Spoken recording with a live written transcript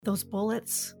Those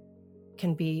bullets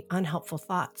can be unhelpful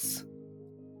thoughts.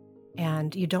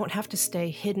 And you don't have to stay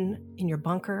hidden in your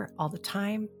bunker all the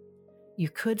time. You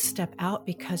could step out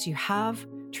because you have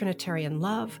Trinitarian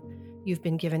love. You've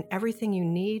been given everything you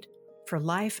need for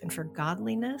life and for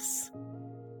godliness.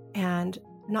 And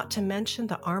not to mention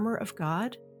the armor of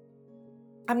God.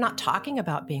 I'm not talking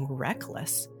about being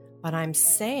reckless, but I'm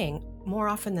saying more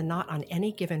often than not on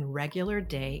any given regular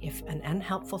day, if an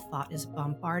unhelpful thought is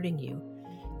bombarding you,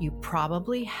 you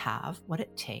probably have what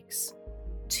it takes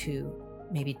to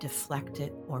maybe deflect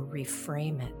it or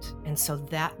reframe it. And so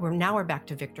that we're back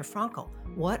to Viktor Frankl.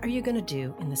 What are you going to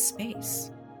do in the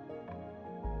space?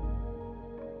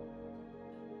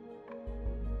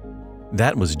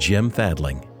 That was Jim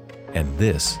Fadling, and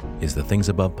this is the Things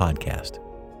Above podcast.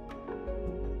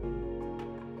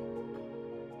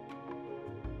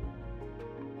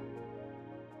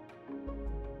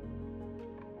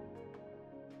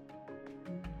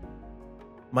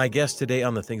 My guest today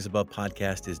on the Things Above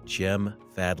podcast is Gem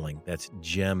Fadling. That's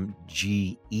Gem,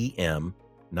 G-E-M,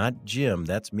 not Jim,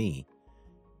 that's me.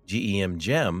 G-E-M,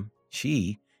 Gem.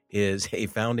 She is a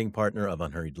founding partner of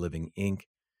Unhurried Living, Inc.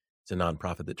 It's a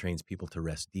nonprofit that trains people to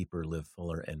rest deeper, live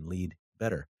fuller, and lead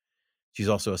better. She's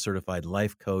also a certified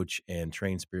life coach and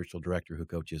trained spiritual director who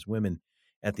coaches women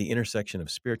at the intersection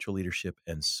of spiritual leadership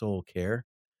and soul care.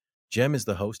 Gem is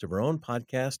the host of her own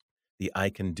podcast, the I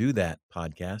Can Do That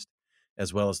podcast,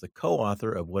 as well as the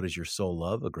co-author of What Is Your Soul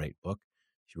Love, a great book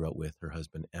she wrote with her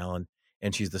husband, Alan.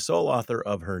 And she's the sole author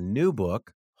of her new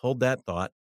book, Hold That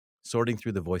Thought, Sorting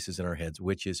Through the Voices in Our Heads,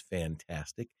 which is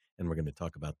fantastic. And we're going to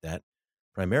talk about that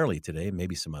primarily today,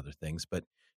 maybe some other things. But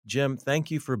Gem, thank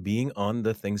you for being on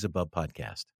the Things Above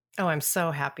podcast. Oh, I'm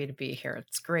so happy to be here.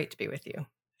 It's great to be with you.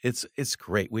 It's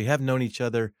great. We have known each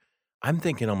other, I'm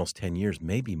thinking almost 10 years,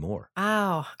 maybe more.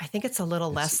 Oh, I think it's a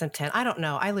little less than 10. I don't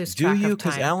know. I lose Do track you? of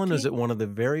time. Because Alan was at one of the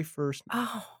very first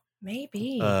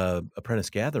maybe. apprentice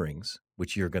gatherings,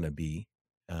 which you're going to be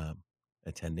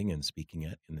attending and speaking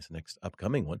at in this next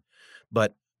upcoming one.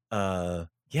 But yeah,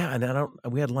 and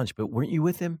we had lunch, but weren't you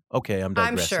with him? Okay, I'm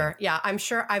digressing. I'm sure. Yeah, I'm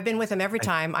sure. I've been with him every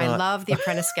time. I love the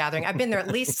apprentice gathering. I've been there at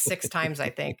least 6 times,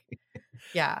 I think.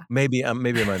 Yeah. Maybe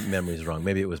my memory's wrong.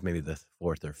 Maybe it was the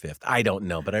 4th or 5th. I don't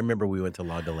know. But I remember we went to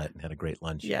La Galette and had a great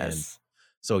lunch. Yes. And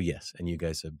so, yes. And you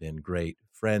guys have been great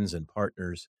friends and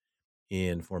partners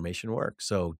in formation work.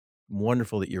 So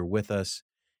wonderful that you're with us.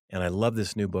 And I love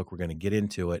this new book. We're going to get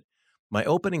into it. My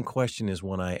opening question is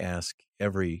one I ask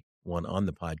everyone on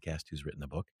the podcast who's written the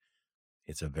book.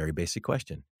 It's a very basic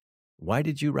question. Why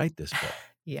did you write this book?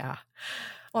 Yeah.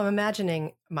 Well, I'm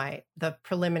imagining the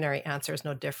preliminary answer is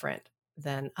no different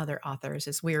than other authors.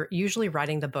 Is we're usually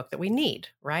writing the book that we need,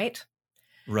 right?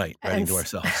 Right. Writing to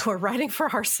ourselves. We're writing for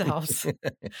ourselves.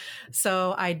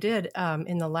 So I did,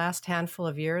 in the last handful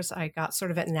of years, I got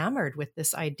sort of enamored with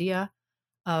this idea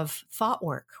of thought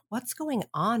work. What's going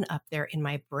on up there in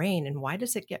my brain, and why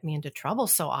does it get me into trouble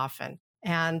so often?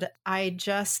 And I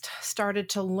just started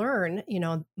to learn,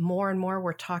 more and more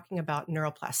we're talking about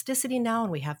neuroplasticity now,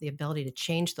 and we have the ability to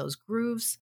change those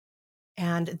grooves.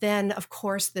 And then, of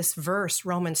course, this verse,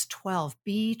 Romans 12,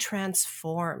 be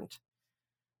transformed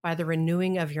by the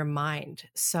renewing of your mind.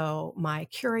 So my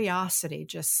curiosity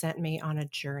just sent me on a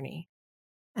journey.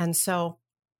 And so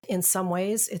in some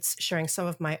ways, it's sharing some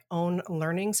of my own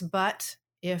learnings. But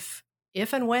if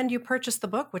and when you purchase the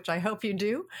book, which I hope you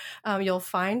do, you'll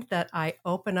find that I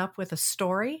open up with a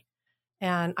story.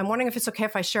 And I'm wondering if it's okay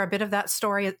if I share a bit of that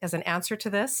story as an answer to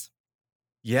this.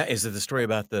 Yeah, is it the story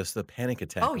about the panic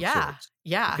attack? Oh, yeah. Sorts?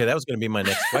 Yeah. Okay, that was going to be my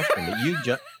next question,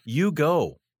 but you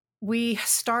go. We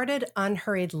started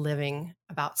Unhurried Living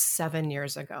about 7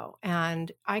 years ago.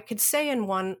 And I could say on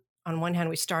one hand,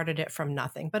 we started it from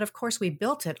nothing. But of course, we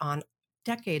built it on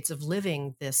decades of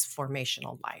living this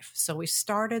formational life. So we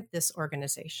started this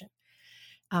organization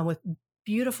with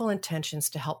beautiful intentions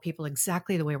to help people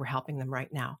exactly the way we're helping them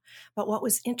right now. But what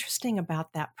was interesting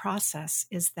about that process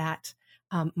is that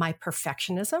my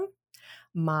perfectionism,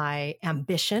 my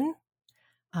ambition,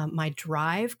 my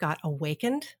drive got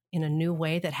awakened in a new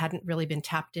way that hadn't really been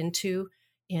tapped into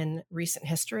in recent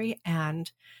history. And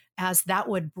as that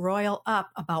would broil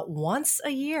up about once a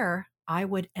year, I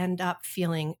would end up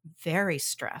feeling very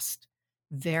stressed,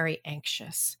 very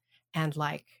anxious, and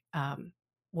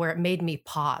where it made me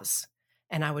pause.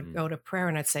 And I would go to prayer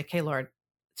and I'd say, okay, Lord,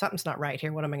 something's not right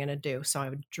here. What am I going to do? So I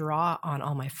would draw on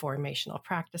all my formational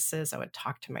practices. I would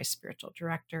talk to my spiritual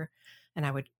director, and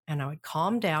I would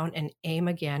calm down and aim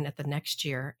again at the next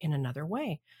year in another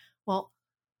way. Well,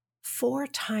 4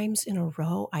 times in a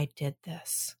row, I did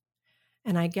this.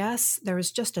 And I guess there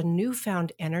was just a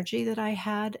newfound energy that I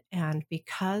had. And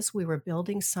because we were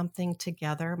building something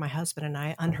together, my husband and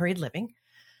I, Unhurried Living,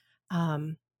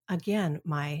 um, again,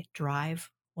 my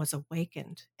drive was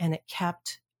awakened and it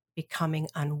kept becoming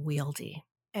unwieldy.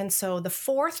 And so the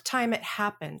fourth time it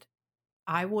happened,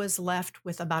 I was left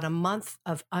with about a month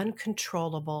of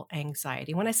uncontrollable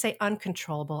anxiety. When I say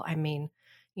uncontrollable, I mean,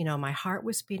 my heart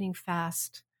was beating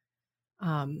fast.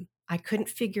 I couldn't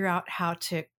figure out how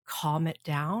to calm it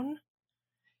down.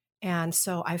 And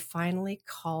so I finally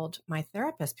called my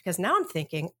therapist because now I'm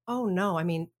thinking, oh no, I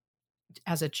mean,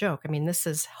 as a joke, I mean, this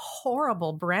is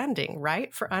horrible branding,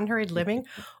 right? For Unhurried Living.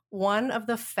 One of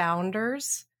the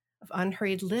founders of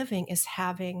Unhurried Living is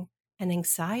having an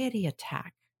anxiety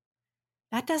attack.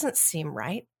 That doesn't seem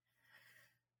right.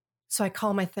 So I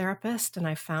call my therapist and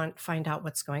I find out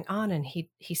what's going on. And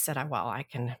he said, well, I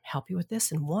can help you with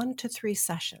this in 1 to 3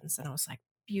 sessions. And I was like,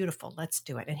 beautiful, let's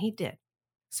do it. And he did.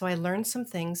 So I learned some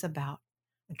things about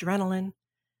adrenaline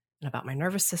and about my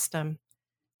nervous system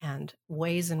and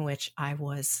ways in which I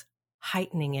was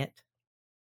heightening it.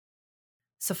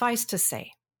 Suffice to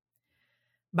say,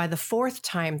 by the fourth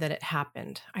time that it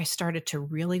happened, I started to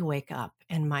really wake up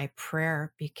and my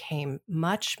prayer became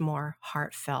much more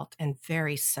heartfelt and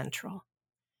very central.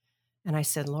 And I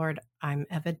said, Lord, I'm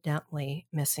evidently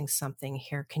missing something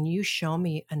here. Can you show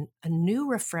me a new,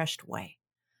 refreshed way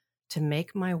to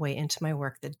make my way into my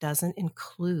work that doesn't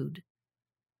include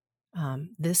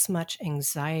this much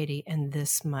anxiety and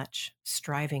this much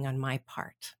striving on my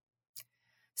part?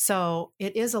 So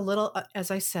it is a little, as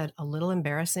I said, a little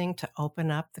embarrassing to open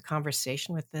up the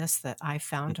conversation with this, that I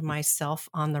found myself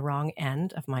on the wrong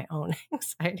end of my own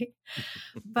anxiety.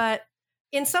 But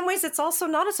in some ways, it's also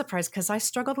not a surprise because I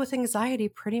struggled with anxiety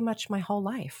pretty much my whole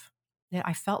life. Yeah,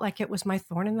 I felt like it was my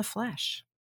thorn in the flesh.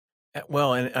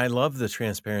 Well, and I love the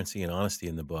transparency and honesty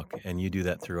in the book, and you do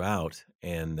that throughout.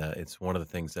 And it's one of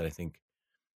the things that I think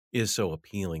is so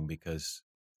appealing because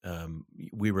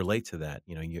we relate to that.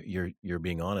 You know, you're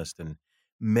being honest, and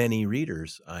many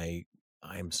readers,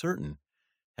 I'm certain,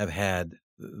 have had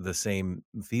the same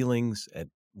feelings at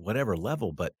whatever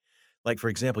level. But like, for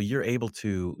example, you're able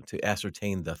to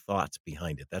ascertain the thoughts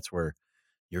behind it. That's where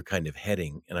you're kind of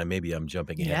heading, and maybe I'm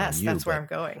jumping ahead on Yes, you, that's where I'm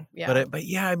going. but Yeah. but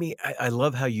yeah, I mean, I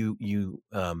love how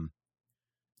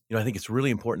I think it's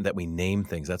really important that we name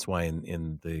things. That's why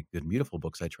in the Good and Beautiful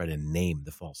books, I try to name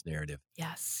the false narrative.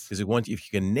 Yes. Because once if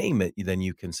you can name it, then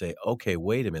you can say, okay,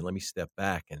 wait a minute, let me step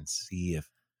back and see if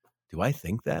do I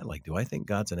think that? Like, do I think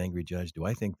God's an angry judge? Do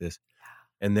I think this?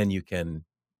 And then you can,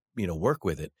 work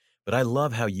with it. But I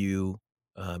love how you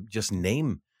just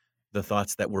name the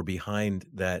thoughts that were behind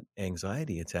that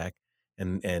anxiety attack,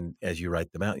 and as you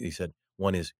write them out, you said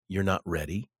one is you're not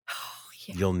ready, Oh,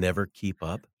 yeah. you'll never keep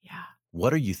up. Yeah.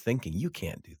 What are you thinking? You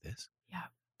can't do this. Yeah.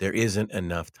 There isn't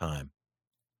enough time.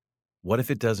 What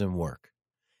if it doesn't work?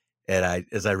 And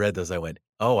as I read those, I went,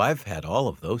 oh, I've had all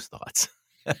of those thoughts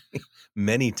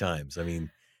many times. I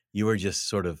mean, you were just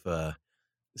sort of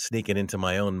sneaking into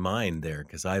my own mind there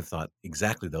because I've thought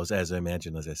exactly those, as I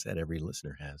imagine, as I said, every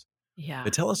listener has. Yeah.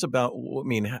 But tell us about, I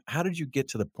mean, how did you get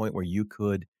to the point where you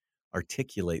could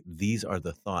articulate these are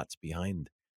the thoughts behind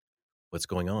what's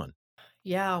going on?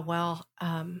 Yeah. Well,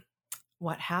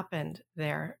 what happened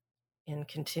there in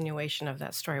continuation of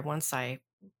that story, once I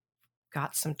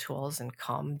got some tools and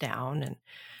calmed down,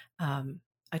 and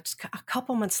a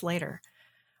couple months later,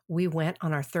 we went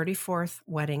on our 34th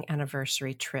wedding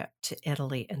anniversary trip to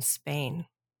Italy and Spain.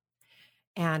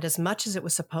 And as much as it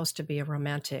was supposed to be a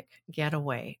romantic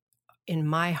getaway, in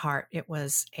my heart, it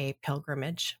was a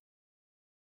pilgrimage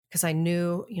because I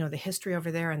knew, the history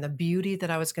over there and the beauty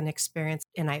that I was going to experience.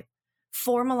 And I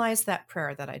formalized that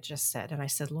prayer that I just said. And I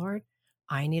said, Lord,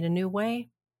 I need a new way.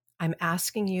 I'm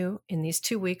asking you in these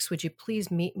 2 weeks, would you please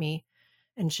meet me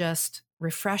and just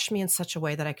refresh me in such a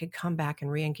way that I could come back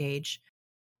and re-engage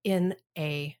in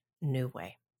a new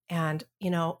way? And,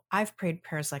 I've prayed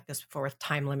prayers like this before with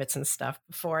time limits and stuff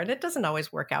before, and it doesn't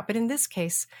always work out. But in this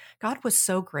case, God was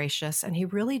so gracious and he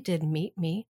really did meet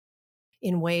me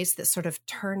in ways that sort of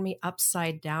turned me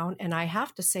upside down. And I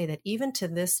have to say that even to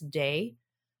this day,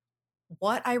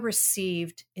 what I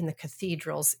received in the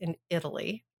cathedrals in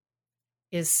Italy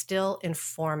is still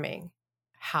informing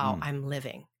how Mm. I'm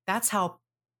living. That's how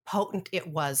potent it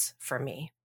was for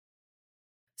me.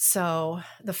 So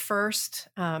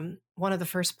one of the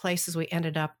first places we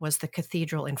ended up was the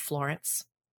cathedral in Florence.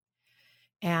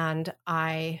 And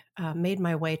I made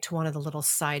my way to one of the little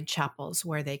side chapels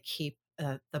where they keep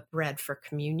the bread for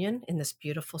communion in this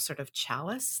beautiful sort of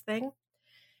chalice thing.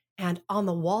 And on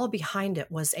the wall behind it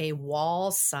was a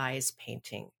wall size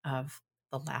painting of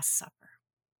the Last Supper.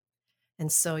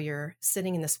 And so you're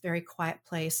sitting in this very quiet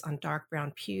place on dark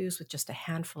brown pews with just a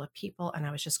handful of people. And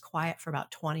I was just quiet for about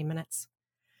 20 minutes.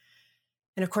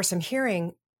 And of course, I'm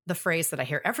hearing the phrase that I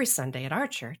hear every Sunday at our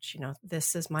church,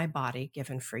 this is my body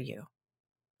given for you,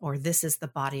 or this is the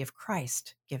body of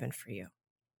Christ given for you.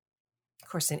 Of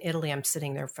course, in Italy, I'm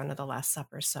sitting there in front of the Last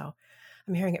Supper. So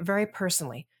I'm hearing it very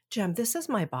personally. Jem, this is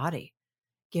my body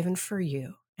given for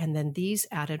you. And then these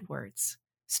added words: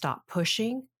 stop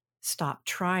pushing, stop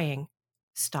trying,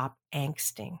 stop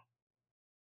angsting.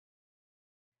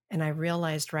 And I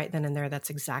realized right then and there, that's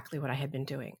exactly what I had been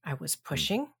doing. I was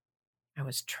pushing, I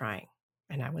was trying,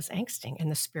 and I was angsting.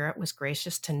 And the Spirit was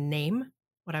gracious to name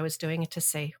what I was doing and to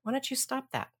say, why don't you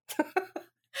stop that?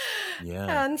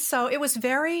 Yeah. And so it was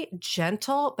very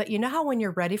gentle, but you know how when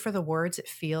you're ready for the words, it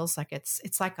feels like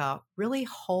it's like a really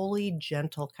holy,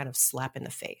 gentle kind of slap in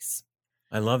the face.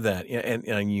 I love that. Yeah,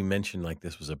 and you mentioned like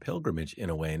this was a pilgrimage in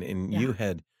a way, and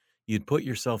Yeah. you'd put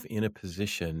yourself in a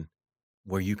position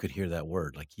where you could hear that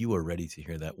word, like you were ready to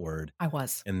hear that word, I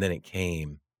was. and then it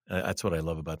came. That's what I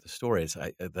love about the story.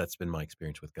 That's been my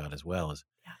experience with God as well. Is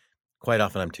Yeah. quite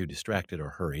often I'm too distracted or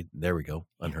hurried. There we go,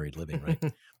 unhurried living,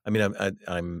 right? I mean,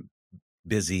 I'm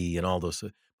busy and all those,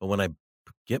 but when I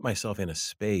get myself in a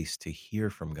space to hear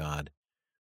from God,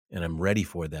 and I'm ready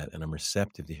for that, and I'm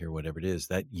receptive to hear whatever it is,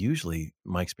 that usually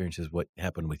my experience is what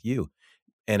happened with you.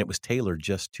 And it was tailored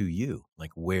just to you,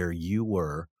 like where you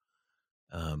were,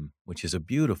 which is a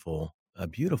beautiful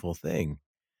thing.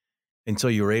 And so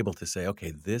you were able to say,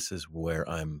 okay, this is where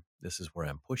I'm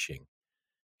pushing.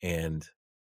 And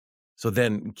so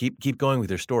then keep going with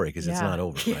your story, because it's Yeah. not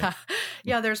over, right? Yeah.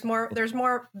 Yeah. There's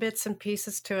more bits and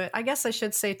pieces to it. I guess I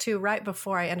should say too, right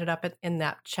before I ended up in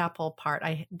that chapel part,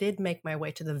 I did make my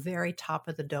way to the very top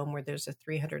of the dome where there's a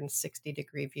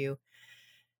 360-degree view.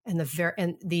 And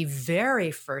the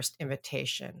very first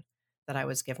invitation that I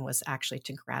was given was actually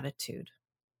to gratitude.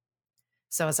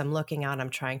 So as I'm looking out, I'm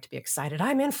trying to be excited.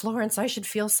 I'm in Florence. I should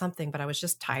feel something, but I was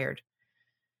just tired.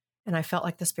 And I felt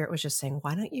like the Spirit was just saying,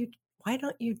 why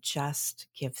don't you just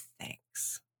give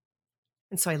thanks?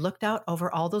 And so I looked out over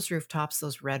all those rooftops,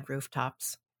 those red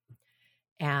rooftops,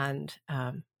 and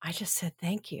I just said,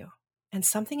 thank you. And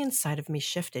something inside of me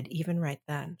shifted even right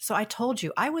then. So I told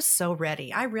you, I was so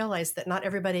ready. I realized that not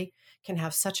everybody can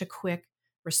have such a quick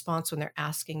response when they're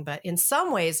asking, but in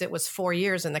some ways it was 4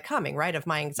 years in the coming, right, of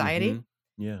my anxiety.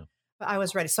 Yeah. But I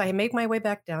was ready. So I make my way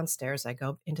back downstairs. I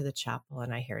go into the chapel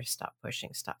and I hear, stop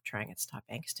pushing, stop trying, and stop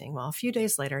angsting. Well, a few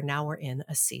days later, now we're in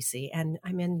Assisi, and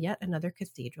I'm in yet another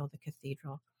cathedral, the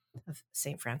Cathedral of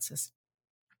St. Francis.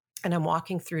 And I'm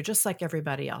walking through just like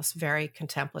everybody else, very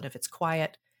contemplative. It's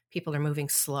quiet. People are moving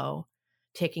slow,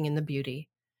 taking in the beauty.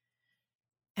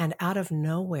 And out of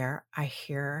nowhere, I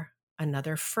hear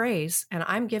another phrase, and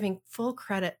I'm giving full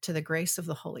credit to the grace of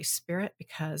the Holy Spirit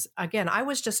because, again, I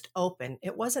was just open.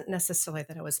 It wasn't necessarily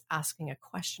that I was asking a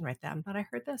question right then, but I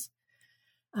heard this.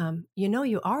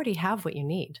 You already have what you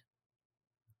need.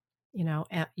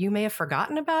 You may have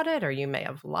forgotten about it, or you may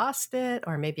have lost it,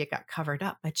 or maybe it got covered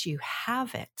up, but you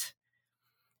have it.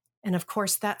 And of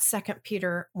course, that's 2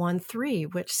 Peter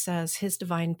 1:3, which says his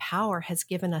divine power has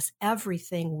given us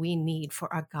everything we need for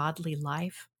a godly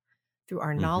life through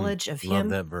our knowledge of Love him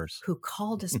that verse. who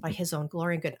called us by his own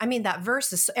glory and good. I mean, that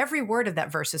verse is, every word of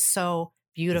that verse is so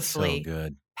beautifully It's so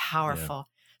good. powerful.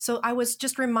 So I was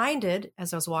just reminded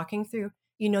as I was walking through,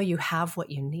 you have what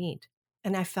you need.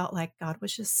 And I felt like God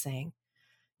was just saying,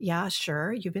 yeah,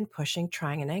 sure, you've been pushing,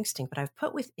 trying, and angsting, but I've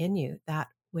put within you that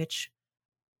which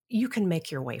you can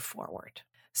make your way forward.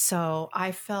 So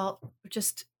I felt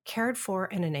just cared for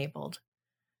and enabled,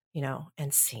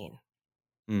 and seen.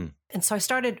 And so I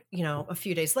started, a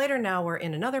few days later. Now we're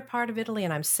in another part of Italy,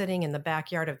 and I'm sitting in the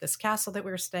backyard of this castle that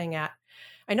we were staying at.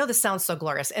 I know this sounds so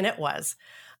glorious, and it was.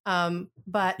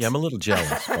 But Yeah, I'm a little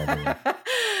jealous, by the way.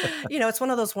 It's one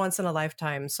of those once in a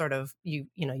lifetime sort of, you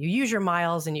use your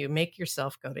miles and you make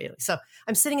yourself go to Italy. So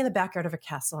I'm sitting in the backyard of a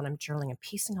castle and I'm journaling and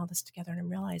piecing all this together, and I'm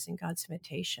realizing God's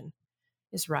invitation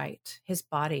is right. His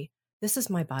body, this is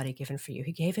my body given for you.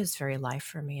 He gave his very life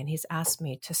for me, and he's asked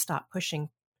me to stop pushing,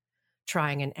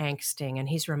 trying, and angsting. And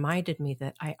he's reminded me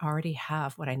that I already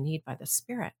have what I need by the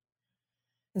Spirit.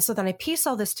 And so then I piece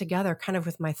all this together kind of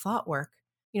with my thought work.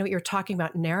 You're talking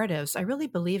about narratives. I really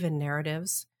believe in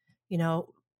narratives.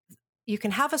 You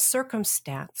can have a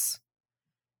circumstance,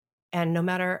 and no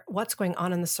matter what's going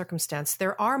on in the circumstance,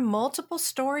 there are multiple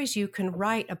stories you can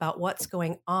write about what's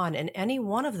going on, and any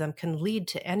one of them can lead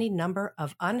to any number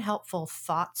of unhelpful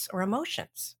thoughts or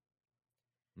emotions.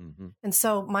 And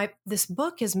so this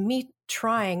book is me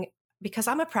trying, because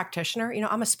I'm a practitioner,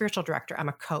 I'm a spiritual director, I'm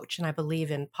a coach, and I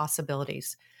believe in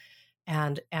possibilities.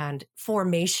 and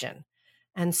formation.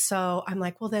 And so I'm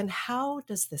like, well, then how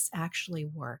does this actually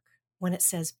work? When it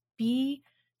says be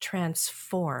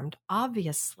transformed,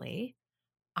 obviously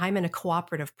I'm in a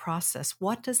cooperative process.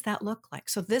 What does that look like?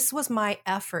 So this was my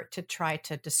effort to try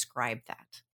to describe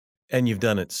that. And you've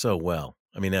done it so well.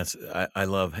 I mean, I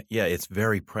love, yeah, it's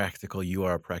very practical. You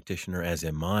are a practitioner, as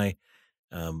am I.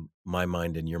 My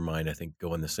mind and your mind, I think,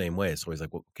 go in the same way. It's always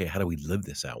like, well, okay, how do we live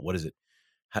this out? What is it?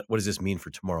 What does this mean for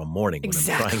tomorrow morning when I'm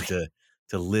trying Exactly.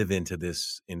 to live into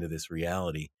this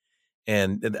reality?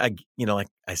 And I, like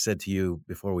I said to you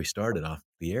before we started off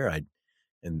the air,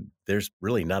 and there's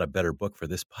really not a better book for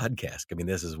this podcast. I mean,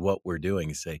 this is what we're doing: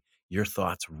 is say your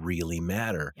thoughts really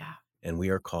matter, Yeah. and we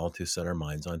are called to set our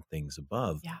minds on things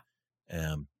above. Yeah.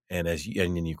 And and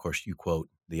then of course you quote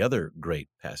the other great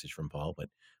passage from Paul, but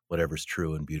whatever's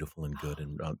true and beautiful and good,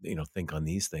 and think on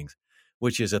these things,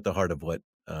 which is at the heart of what.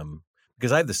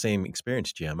 Because I have the same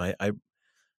experience, Jim.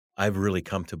 I've really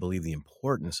come to believe the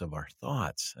importance of our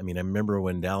thoughts. I mean, I remember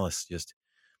when Dallas just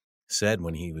said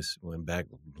when back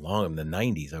long in the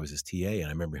 90s, I was his TA, and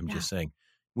I remember him Yeah. just saying,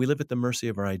 "We live at the mercy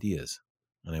of our ideas."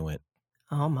 And I went,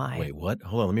 Oh my. "Wait, what?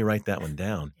 Hold on, let me write that one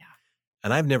down." Yeah.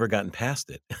 And I've never gotten past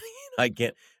it. I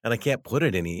can't put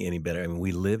it any better. I mean,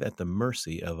 we live at the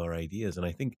mercy of our ideas, and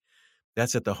I think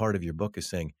that's at the heart of your book, is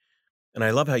saying, and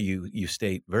I love how you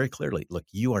state very clearly, look,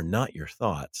 you are not your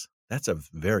thoughts. That's a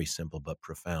very simple but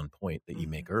profound point that you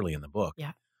Mhm. make early in the book.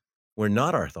 Yeah. We're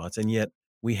not our thoughts, and yet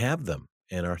we have them,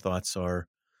 and our thoughts are,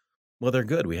 well, they're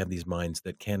good. We have these minds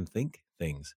that can think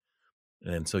things.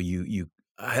 And so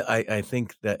I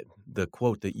think that the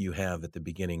quote that you have at the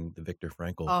beginning, the Viktor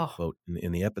Frankl Oh, quote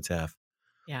in the epitaph,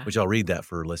 yeah. which I'll read that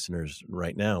for listeners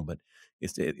right now, but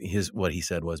what he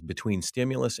said was, between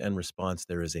stimulus and response,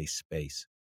 there is a space.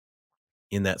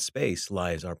 In that space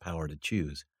lies our power to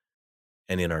choose,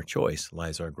 and in our choice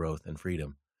lies our growth and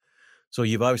freedom. So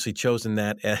you've obviously chosen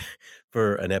that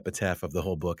for an epitaph of the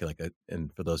whole book,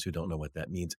 and for those who don't know what that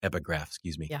means, epigraph,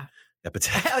 excuse me, Yeah.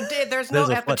 epitaph. Oh, there's no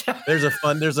epitaph. There's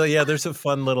a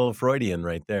fun little Freudian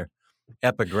right there,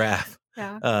 epigraph,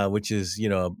 Yeah. which is,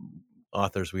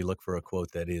 authors, we look for a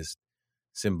quote that is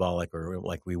symbolic, or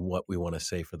like what we want to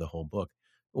say for the whole book.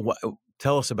 What,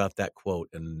 tell us about that quote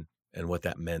and what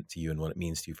that meant to you and what it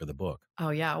means to you for the book. Oh,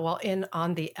 yeah. Well,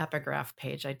 on the epigraph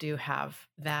page, I do have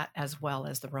that, as well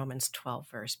as the Romans 12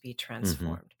 verse, be Mm-hmm.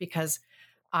 transformed, because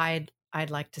I'd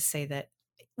like to say that,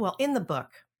 well, in the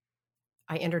book,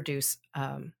 I introduce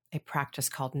a practice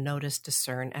called notice,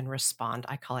 discern, and respond.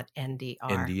 I call it NDR.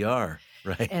 NDR,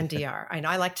 right? NDR. I know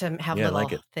I like to have Yeah, I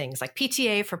like little it. things like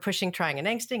PTA for pushing, trying, and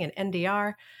angsting, and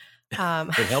NDR. Um,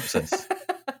 It helps us.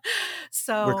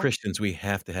 We're so Christians. We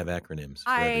have to have acronyms for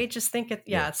I everything. just think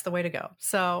Yeah. it's the way to go.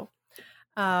 So,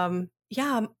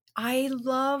 yeah, I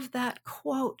love that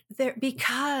quote there,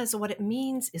 because what it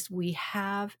means is we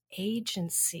have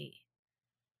agency.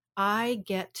 I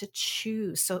get to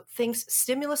choose. So things,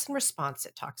 stimulus and response,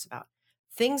 it talks about.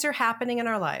 Things are happening in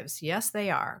our lives. Yes, they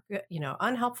are.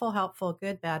 Unhelpful, helpful,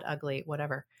 good, bad, ugly,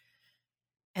 whatever.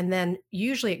 And then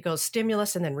usually it goes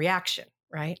stimulus and then reaction,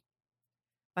 right?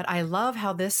 But I love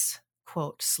how this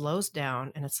quote slows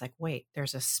down and it's like, wait,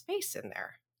 there's a space in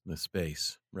there. The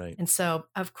space, right. And so,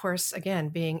 of course, again,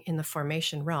 being in the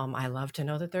formation realm, I love to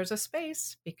know that there's a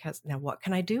space, because now what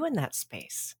can I do in that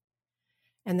space?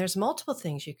 And there's multiple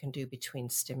things you can do between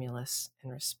stimulus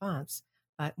and response,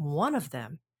 but one of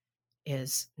them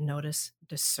is notice,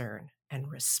 discern,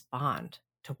 and respond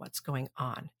to what's going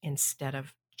on instead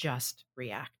of just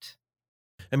react.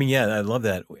 I mean, yeah, I love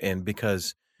that. And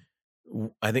because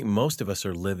I think most of us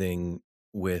are living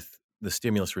with the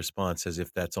stimulus response as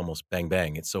if that's almost bang,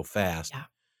 bang. It's so fast. Yeah.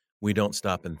 We don't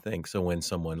stop and think. So when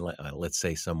someone, let's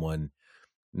say someone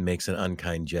makes an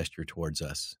unkind gesture towards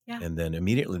us, Yeah. and then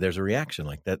immediately there's a reaction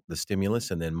like that, the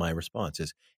stimulus, and then my response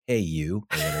is, hey, you,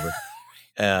 or whatever.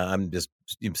 I'm just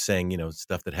saying,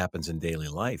 stuff that happens in daily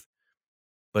life.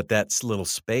 But that's little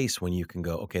space when you can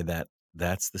go, okay,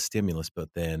 that's the stimulus, but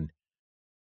then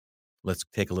let's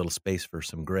take a little space for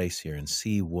some grace here and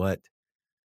see what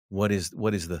is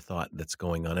the thought that's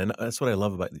going on. And that's what I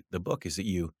love about the book, is that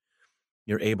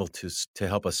you're able to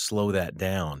help us slow that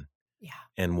down. Yeah.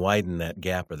 And widen that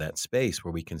gap or that space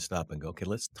where we can stop and go, okay,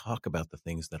 let's talk about the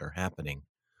things that are happening.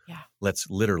 Yeah. Let's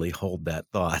literally hold that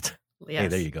thought. Yes. Hey,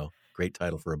 there you go. Great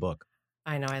title for a book.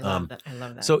 I know. I love that. I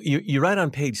love that. So you write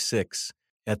on page 6,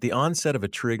 at the onset of a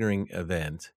triggering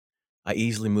event, I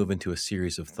easily move into a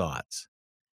series of thoughts.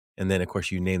 And then, of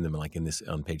course, you name them, like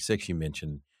on page 6, you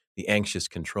mentioned the anxious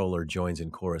controller joins in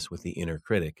chorus with the inner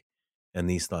critic, and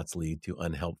these thoughts lead to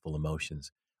unhelpful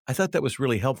emotions. I thought that was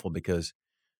really helpful, because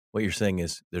what you're saying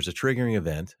is there's a triggering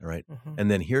event, all right? Hmm. And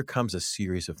then here comes a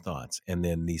series of thoughts. And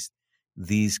then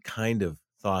these kind of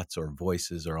thoughts or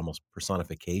voices or almost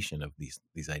personification of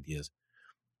these ideas,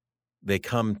 they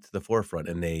come to the forefront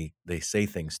and they say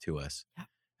things to us. Yeah.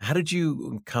 How did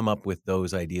you come up with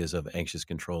those ideas of anxious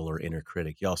control or inner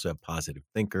critic? You also have positive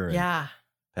thinker and Yeah.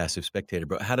 passive spectator,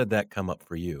 but how did that come up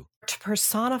for you? To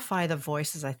personify the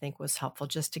voices, I think was helpful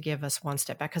just to give us one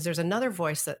step back. Because there's another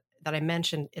voice that I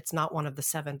mentioned. It's not one of the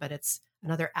seven, but it's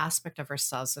another aspect of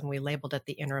ourselves. And we labeled it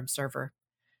the inner observer.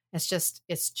 It's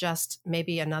just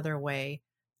maybe another way.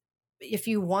 If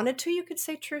you wanted to, you could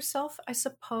say true self, I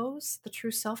suppose. The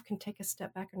true self can take a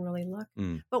step back and really look.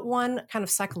 Mm, But one kind of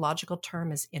psychological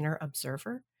term is inner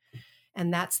observer.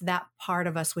 And that's that part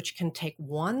of us which can take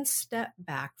one step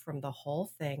back from the whole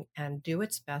thing and do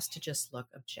its best to just look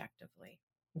objectively,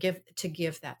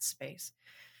 give that space.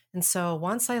 And so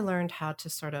once I learned how to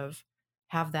sort of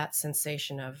have that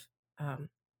sensation of um,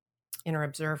 inner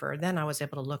observer, then I was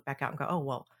able to look back out and go, oh,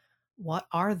 well, what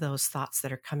are those thoughts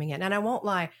that are coming in? And I won't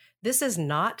lie, this is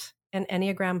not an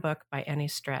Enneagram book by any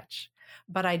stretch.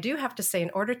 But I do have to say, in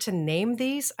order to name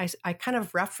these, I kind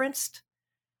of referenced,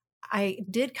 I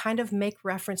did kind of make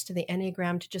reference to the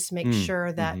Enneagram to just make mm,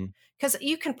 sure that, hmm. because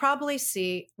you can probably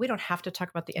see, we don't have to talk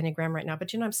about the Enneagram right now,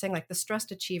 but you know what I'm saying? Like the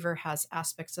stressed achiever has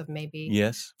aspects of maybe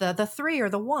Yes, the three or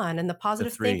the one, and the the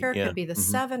positive three. thinker Yeah. could be the Hmm.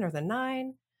 seven or the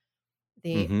nine.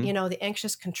 The, Hmm. you know, the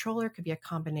anxious controller could be a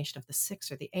combination of the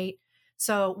six or the eight.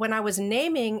 So when I was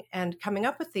naming and coming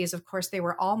up with these, of course, they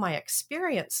were all my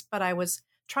experience, but I was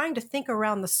trying to think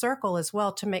around the circle as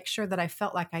well to make sure that I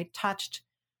felt like I touched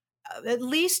at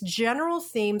least general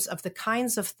themes of the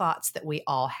kinds of thoughts that we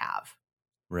all have.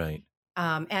 Right.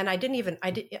 And I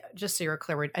did, just so you're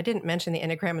clear, I didn't mention the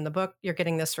Enneagram in the book. You're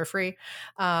getting this for free.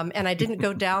 And I didn't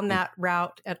go down that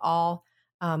route at all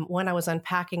when I was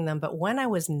unpacking them. But when I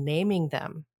was naming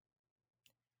them,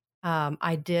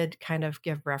 I did kind of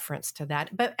give reference to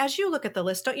that. But as you look at the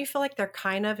list, don't you feel like they're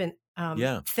kind of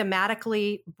Yeah.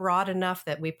 thematically broad enough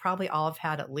that we probably all have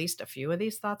had at least a few of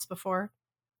these thoughts before?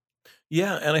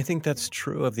 Yeah, and I think that's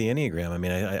true of the Enneagram. I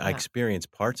mean, I Yeah. experience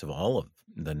parts of all of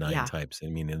the 9 Yeah. types. I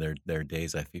mean, and there are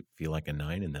days I feel like a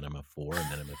 9, and then I'm a 4,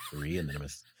 and then I'm a 3, and then I'm a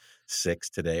 6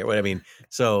 today, or what I mean,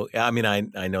 so, I mean,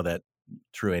 I know that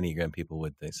true Enneagram people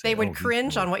would they say, They "Oh, would he's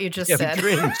cringe more." on what you just Yeah, we said.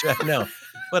 cringe, I know.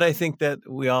 But I think that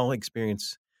we all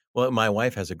experience well, my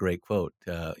wife has a great quote,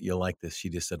 you'll like this, she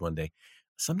just said one day,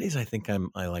 "Some days I think I'm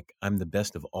the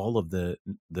best of all of the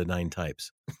 9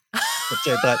 types," which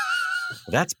I thought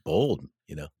that's bold,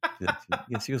 you know?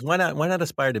 She goes, why not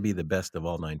aspire to be the best of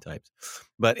all 9 types?"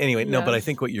 But anyway, no, but I Yes.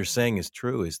 think what you're saying is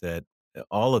true, is that,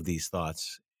 all of these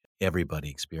thoughts, everybody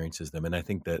experiences them, and I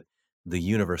think that the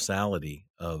universality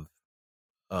of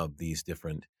these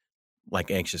different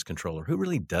like anxious controller, who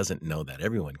really doesn't know that?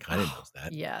 Everyone kinda Oh, knows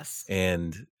that. yes.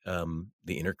 And,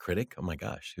 the inner critic, oh my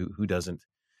gosh, who doesn't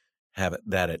have it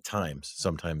that at times,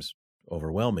 sometimes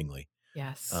overwhelmingly?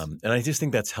 Yes. And I just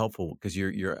think that's helpful because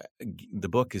the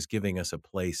book is giving us a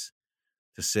place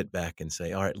to sit back and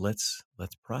say, all right, let's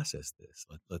process this.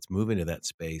 Let's move into that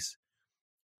space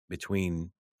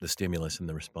between the stimulus and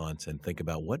the response and think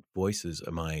about what voices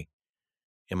am I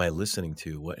listening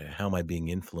to? How am I being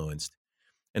influenced?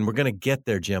 And we're going to get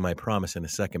there, Jim, I promise, in a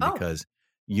second, Oh, because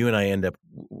you and I end up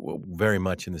very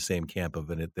much in the same camp of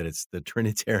it, that it's the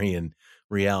Trinitarian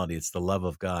reality. It's the love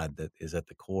of God that is at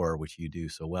the core, which you do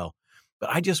so well.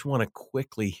 But I just want to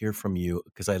quickly hear from you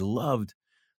because I loved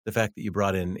the fact that you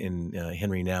brought in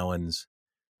Henry Nouwen's,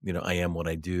 I am what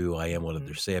I do. I am what mhm.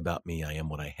 others say about me. I am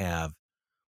what I have.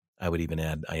 I would even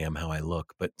add, I am how I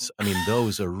look. But I mean,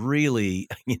 those are really,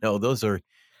 those are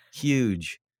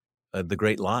huge. The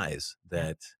great lies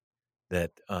Yeah.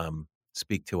 that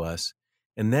speak to us.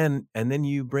 And then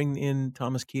you bring in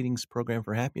Thomas Keating's Program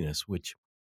for Happiness, which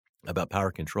about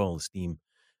power control, esteem,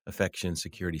 affection,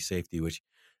 security, safety, which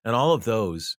and all of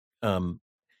those, and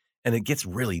it gets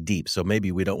really deep. So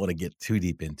maybe we don't want to get too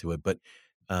deep into it, but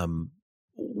um,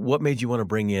 what made you want to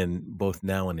bring in both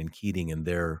Nowen and Keating and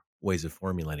their ways of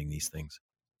formulating these things?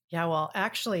 Yeah, well,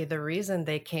 actually, the reason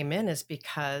they came in is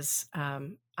because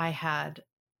I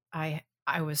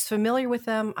was familiar with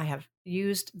them. I have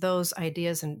used those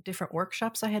ideas in different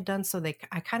workshops I had done, so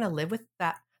I kind of live with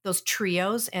those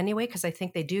trios anyway, because I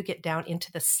think they do get down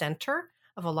into the center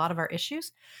of a lot of our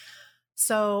issues.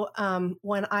 So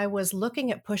when I was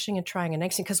looking at pushing and trying and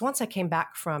next because once I came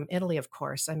back from Italy, of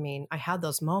course, I mean, I had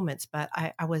those moments, but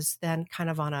I was then kind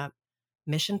of on a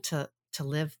mission to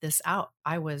live this out.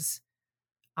 I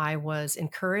was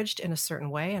encouraged in a certain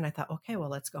way, and I thought, okay, well,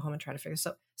 let's go home and try to figure.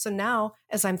 So now,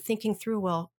 as I'm thinking through,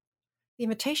 well, The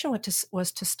invitation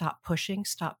was to stop pushing,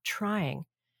 stop trying,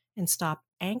 and stop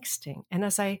angsting. And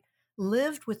as I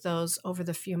lived with those over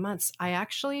the few months, I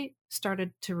actually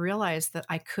started to realize that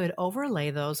I could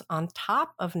overlay those on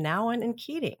top of Noun and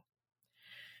Keating.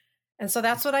 And so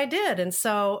that's what I did. And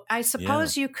so I Yeah.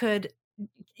 suppose you could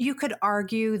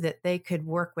argue that they could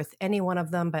work with any one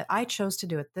of them, but I chose to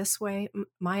do it this way.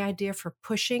 My idea for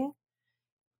pushing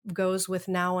goes with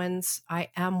Nouwen's I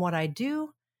am what I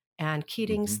do and Hmm.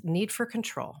 Keating's need for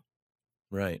control.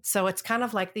 Right. So it's kind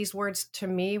of like these words to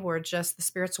me were just the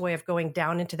spirit's way of going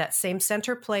down into that same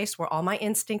center place where all my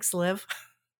instincts live.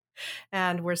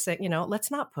 And we're saying,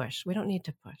 let's not push. We don't need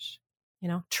to push.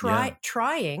 Yeah.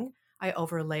 Trying, I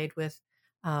overlaid with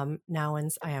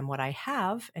Nouwen's I am what I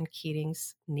have and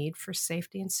Keating's need for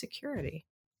safety and security.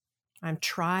 I'm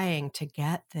trying to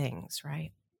get things,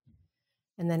 right?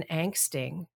 And then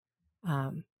angsting,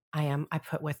 um, I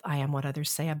put with I am what others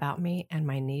say about me and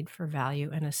my need for value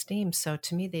and esteem. So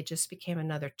to me, they just became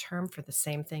another term for the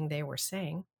same thing they were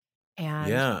saying. And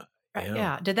Yeah.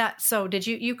 Yeah. yeah, did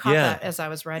you caught Yeah. that as I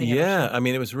was writing it? I'm Yeah. sure. I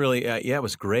mean, it was really, yeah, it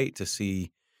was great to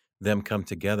see them come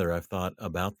together. I've thought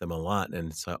about them a lot.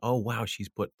 And so, oh, wow, she's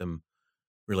put them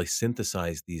really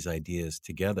synthesized these ideas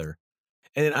together.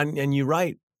 And you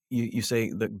write, you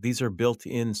say that these are built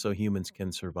in so humans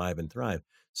can survive and thrive.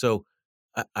 So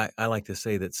I like to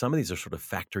say that some of these are sort of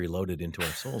factory loaded into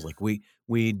our souls. Like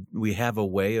we have a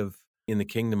way of in the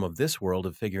kingdom of this world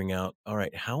of figuring out, all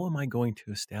right, how am I going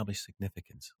to establish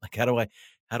significance? Like how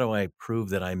do I prove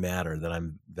that I matter, that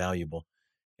I'm valuable?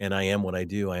 And I am what I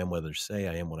do, I am what others say,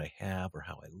 I am what I have or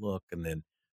how I look, and then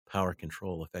power,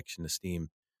 control, affection, esteem,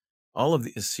 all of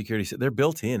these security, they're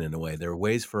built in a way. There are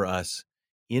ways for us,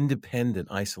 independent,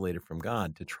 isolated from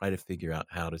God, to try to figure out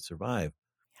how to survive.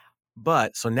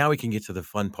 But so now we can get to the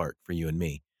fun part for you and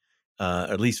me.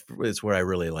 At least it's where I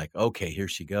really like, okay, here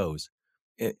she goes.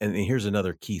 And here's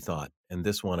another key thought. And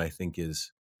this one I think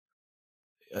is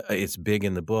it's big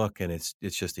in the book and it's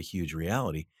just a huge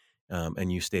reality.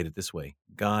 And you state it this way: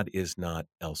 God is not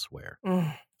elsewhere.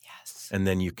 Yes. And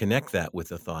then you connect that with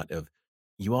the thought of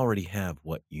you already have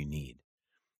what you need.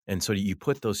 And so you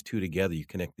put those two together, you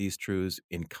connect these truths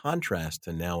in contrast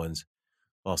to Nouwen's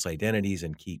false identities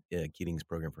and Keating's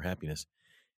program for happiness.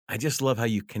 I just love how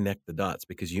you connect the dots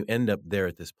because you end up there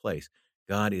at this place.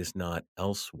 God is not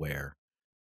elsewhere.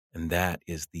 And that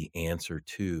is the answer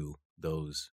to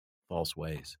those false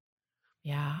ways.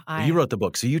 Yeah, You wrote the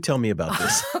book, so you tell me about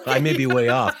this. I okay. may be way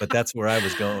off, but Yeah. that's where I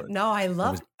was going. No, I I was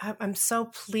love. I'm so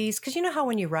pleased because you know how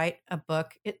when you write a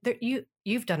book,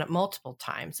 you've done it multiple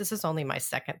times. This is only my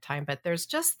second time, but there's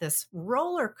just this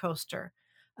roller coaster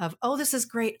of this is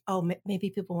great. Oh, maybe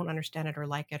people won't understand it or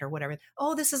like it or whatever.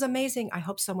 Oh, this is amazing. I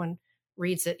hope someone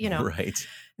reads it. right.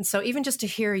 And so even just to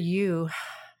hear you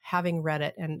having read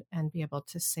it and be able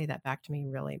to say that back to me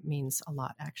really means a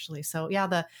lot, actually. So yeah,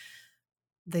 the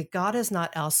God is not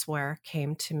elsewhere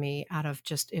came to me out of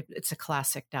it's a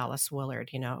classic Dallas Willard,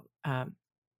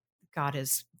 God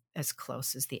is as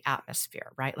close as the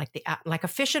atmosphere, right? Like a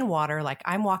fish in water, like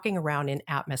I'm walking around in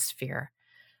atmosphere.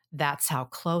 That's how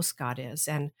close God is.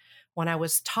 And when I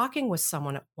was talking with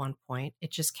someone at one point,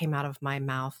 it just came out of my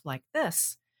mouth like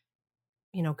this,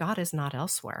 God is not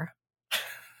elsewhere.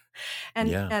 and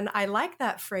Yeah. and I like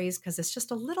that phrase because it's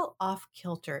just a little off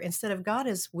kilter. Instead of God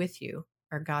is with you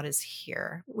or God is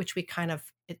here, which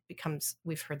it becomes,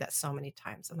 we've heard that so many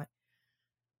times. I'm like,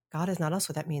 God is not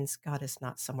elsewhere. That means God is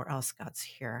not somewhere else. God's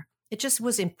here. It just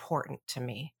was important to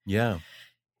me. Yeah.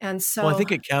 And Well, I so,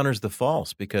 think it counters the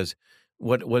false because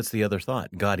what's the other thought?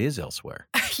 God is elsewhere,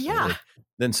 right? yeah, Like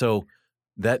then so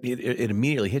that it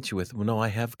immediately hits you with, well, no, I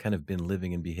have kind of been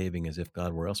living and behaving as if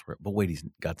God were elsewhere, but wait,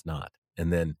 God's not.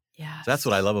 And then so that's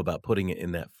what I yes, love about putting it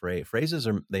in that phrase. Phrases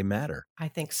they matter. I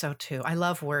think so too. I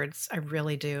love words. I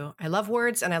really do. I love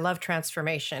words and I love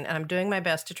transformation. And I'm doing my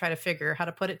best to try to figure how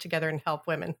to put it together and help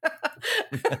women.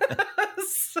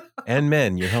 So- And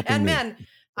men, you're helping and me. men,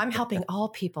 I'm helping all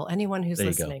people, anyone who's There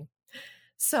you go. listening. Right.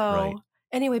 So,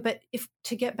 anyway, but if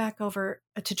to get back over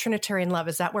to Trinitarian love,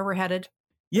 is that where we're headed?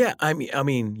 Yeah, I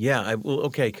mean, yeah, I will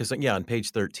okay, because yeah, on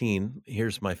page 13,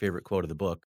 here's my favorite quote of the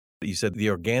book. You said the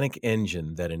organic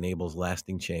engine that enables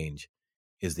lasting change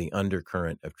is the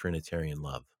undercurrent of Trinitarian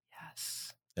love.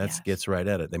 Yes. That Yes. gets right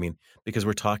at it. I mean, because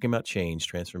we're talking about change,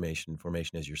 transformation,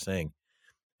 formation, as you're saying,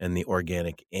 and the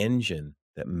organic engine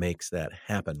that makes that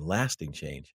happen, lasting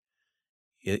change,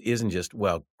 it isn't just,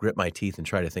 well, grit my teeth and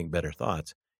try to think better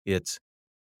thoughts. It's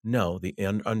no, the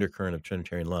undercurrent of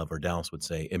Trinitarian love, or Dallas would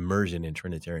say, immersion in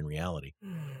Trinitarian reality.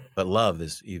 Mm, But love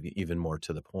is even more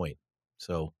to the point.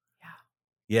 So, yeah.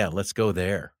 yeah, let's go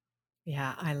there.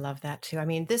 Yeah, I love that too. I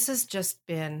mean, this has just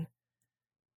been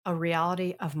a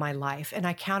reality of my life, and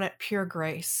I count it pure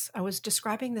grace. I was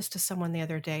describing this to someone the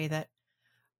other day that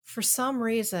for some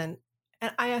reason,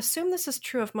 and I assume this is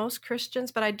true of most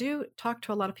Christians, but I do talk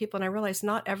to a lot of people and I realize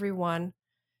not everyone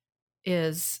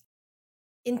is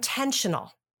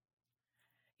intentional.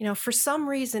 For some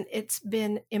reason, it's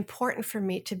been important for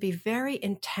me to be very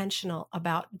intentional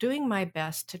about doing my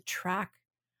best to track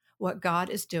what God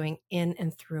is doing in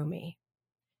and through me.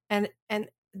 And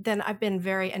then I've been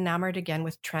very enamored again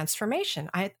with transformation.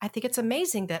 I think it's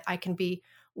amazing that I can be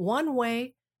one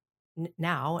way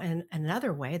now and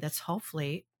another way that's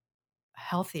hopefully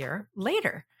healthier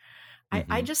later.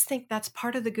 I Hmm. just think that's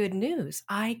part of the good news.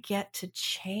 I get to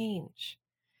change.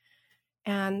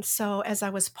 And so as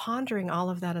I was pondering all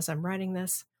of that as I'm writing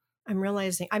this, I'm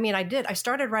realizing, I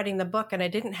started writing the book and I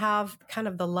didn't have kind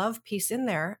of the love piece in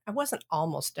there. I wasn't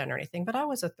almost done or anything, but I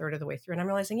was a third of the way through. And I'm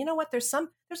realizing, you know what? There's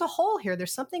a hole here.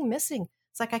 There's something missing.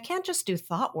 It's like, I can't just do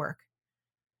thought work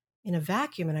in a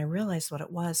vacuum. And I realized what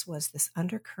it was this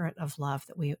undercurrent of love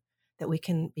that we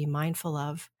can be mindful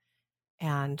of.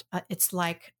 And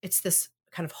it's this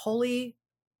kind of holy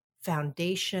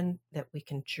foundation that we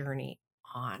can journey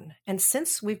on. And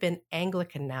since we've been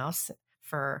Anglican now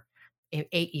for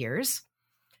 8 years,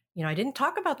 I didn't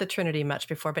talk about the Trinity much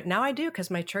before, but now I do because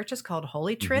my church is called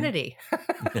Holy Hmm. Trinity.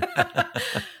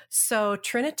 So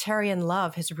Trinitarian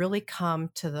love has really come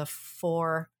to the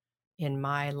fore in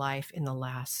my life in the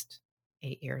last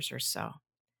 8 years or so.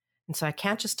 And so I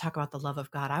can't just talk about the love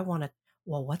of God. I want to,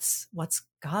 well, what's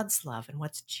God's love and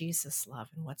what's Jesus' love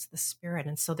and what's the Spirit?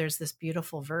 And so there's this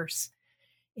beautiful verse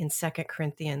in 2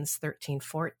 Corinthians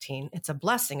 13:14. It's a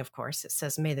blessing, of course. It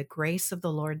says, "May the grace of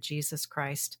the Lord Jesus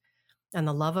Christ and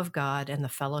the love of God and the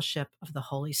fellowship of the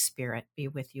Holy Spirit be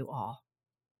with you all."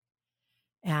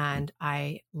 And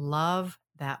I love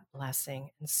that blessing.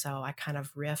 And so I kind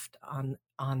of riffed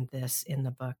on this in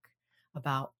the book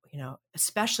about,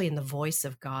 especially in the voice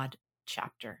of God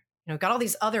chapter. Got all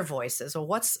these other voices.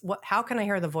 Well, how can I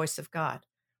hear the voice of God?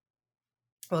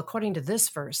 Well, according to this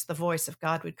verse, the voice of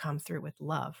God would come through with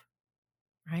love,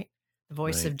 right? The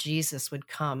voice Right. of Jesus would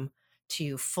come to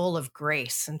you full of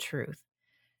grace and truth.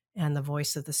 And the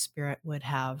voice of the Spirit would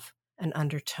have an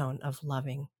undertone of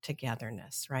loving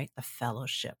togetherness, right? The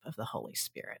fellowship of the Holy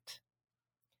Spirit.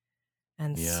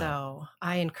 And Yeah. so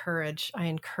I encourage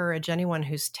anyone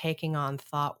who's taking on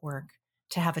thought work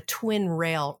to have a twin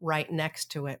rail right next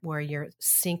to it where you're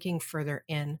sinking further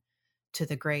in to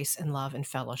the grace and love and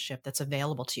fellowship that's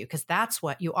available to you, because that's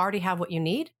what you already have. What you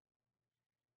need,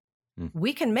 Mm.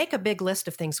 we can make a big list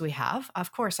of things we have.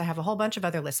 Of course, I have a whole bunch of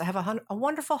other lists. I have a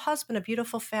wonderful husband, a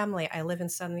beautiful family. I live in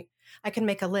Southern. I can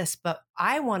make a list, but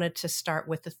I wanted to start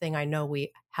with the thing I know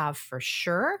we have for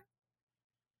sure,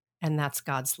 and that's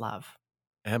God's love.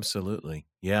 Absolutely.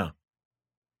 Yeah.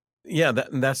 Yeah,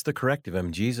 that's the corrective. I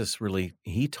mean, Jesus really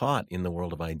he taught in the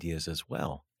world of ideas as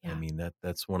well. I Yeah. mean,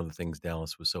 that's one of the things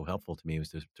Dallas was so helpful to me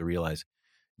was to realize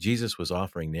Jesus was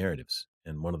offering narratives,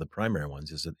 and one of the primary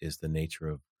ones is the nature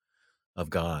of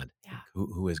God, Yeah.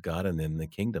 who is God, and then the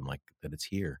kingdom, like that it's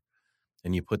here.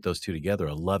 And you put those two together,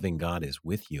 a loving God is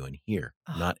with you and here,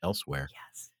 Oh, not elsewhere.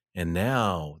 yes. And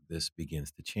now this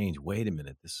begins to change. Wait a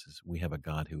minute, we have a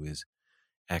God who is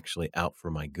actually out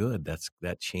for my good.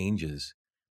 That changes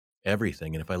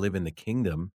everything. And if I live in the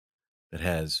kingdom that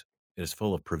is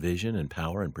full of provision and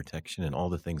power and protection and all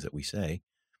the things that we say,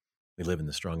 we live in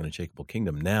the strong and unshakable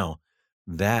kingdom. Now,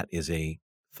 that is a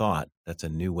thought. That's a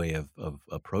new way of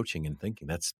approaching and thinking.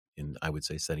 That's I would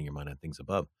say, setting your mind on things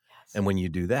above. Yes. And when you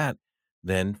do that,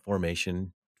 then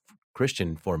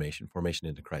Christian formation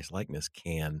into Christ likeness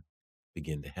can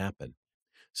begin to happen.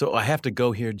 So I have to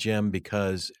go here, Jem,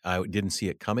 because I didn't see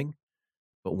it coming.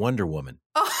 But Wonder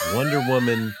Oh.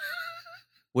 Woman,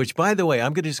 which, by the way,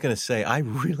 just going to say I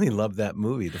really love that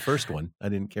movie, the first one. I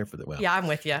didn't care for the well. Yeah, I'm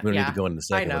with you. We don't need to Yeah, go into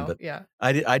the I second one, know. but Yeah.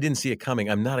 I didn't see it coming.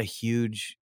 I'm not a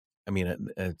huge. I mean,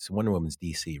 it's Wonder Woman's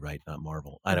DC, right? Not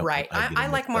Marvel. I don't. Right. I get I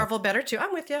them like mixed up. Marvel better too.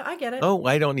 I'm with you. I get it. Oh,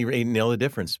 I don't even know the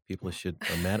difference. People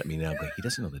are mad at me now, but he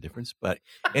doesn't know the difference. But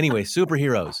anyway,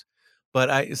 superheroes.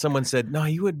 But someone said, no,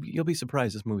 you'll be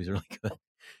surprised. This movie's really good.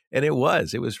 And it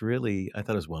was. It was really, I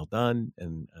thought it was well done.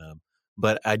 And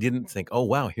but I didn't think, oh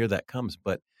wow, here that comes.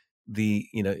 But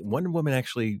Wonder Woman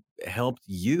actually helped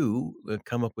you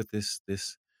come up with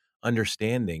this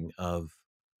understanding of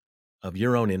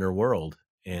your own inner world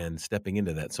and stepping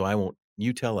into that. So I won't.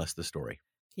 You tell us the story.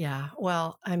 Yeah.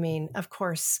 Well, of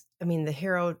course,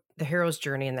 the hero's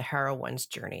journey and the heroine's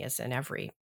journey is in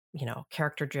every,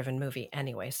 character driven movie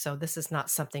anyway. So this is not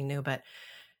something new, but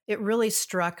it really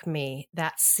struck me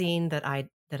that scene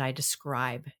that I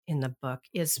describe in the book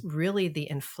is really the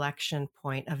inflection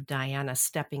point of Diana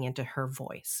stepping into her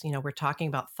voice. You know, we're talking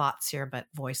about thoughts here, but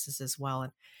voices as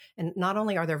well. And not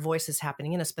only are there voices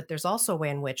happening in us, but there's also a way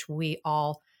in which we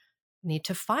all need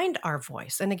to find our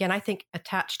voice. And again, I think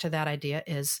attached to that idea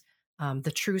is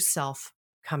the true self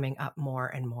coming up more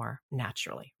and more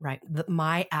naturally, right?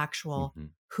 My actual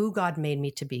who God made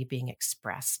me to be being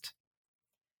expressed.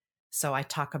 So I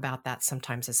talk about that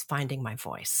sometimes as finding my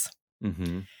voice.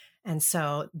 And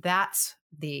so that's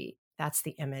the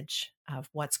image of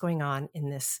what's going on in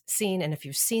this scene. And if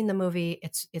you've seen the movie,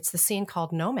 it's the scene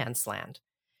called No Man's Land.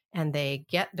 And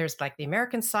there's like the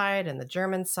American side and the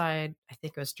German side. I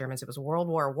think it was Germans. It was World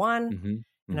War I.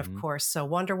 And of course, so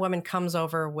Wonder Woman comes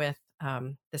over with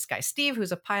this guy, Steve,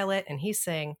 who's a pilot. And he's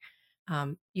saying,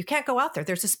 you can't go out there.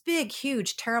 There's this big,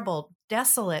 huge, terrible,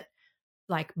 desolate,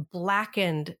 like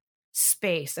blackened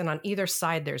space. And on either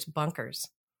side, there's bunkers.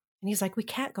 And he's like, we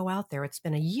can't go out there. It's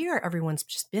been a year. Everyone's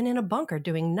just been in a bunker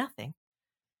doing nothing.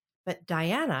 But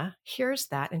Diana hears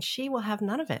that and she will have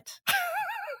none of it.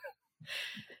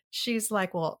 She's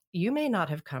like, well, you may not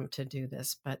have come to do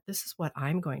this, but this is what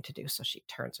I'm going to do. So she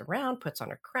turns around, puts on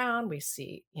her crown. We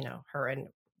see, you know, her in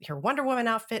her Wonder Woman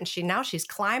outfit. And she's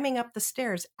climbing up the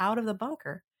stairs out of the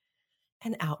bunker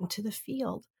and out into the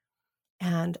field.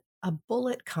 And a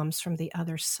bullet comes from the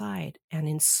other side and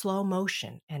in slow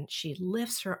motion. And she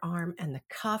lifts her arm and the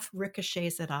cuff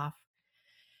ricochets it off.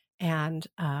 And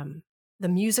the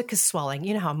music is swelling.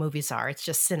 You know how movies are. It's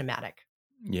just cinematic.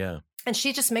 Yeah. And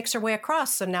she just makes her way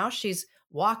across. So now she's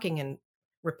walking and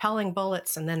repelling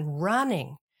bullets and then running.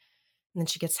 And then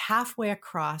she gets halfway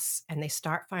across and they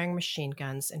start firing machine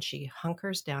guns and she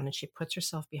hunkers down and she puts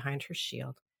herself behind her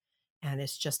shield. And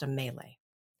it's just a melee.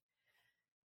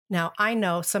 Now, I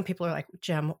know some people are like,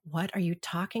 Jem, what are you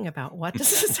talking about? What does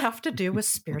this have to do with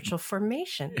spiritual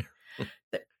formation?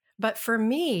 But for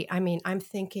me, I mean, I'm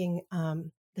thinking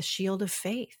the shield of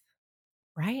faith,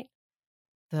 right?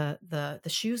 The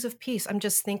shoes of peace. I'm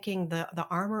just thinking the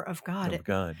armor of God. Of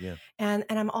God, yeah. And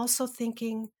I'm also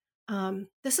thinking,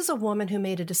 this is a woman who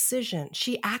made a decision.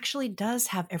 She actually does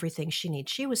have everything she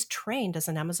needs. She was trained as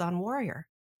an Amazon warrior.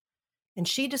 And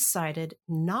she decided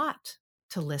not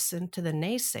to listen to the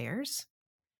naysayers.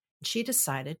 She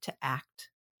decided to act.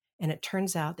 And it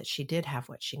turns out that she did have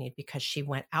what she needed because she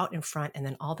went out in front and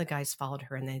then all the guys followed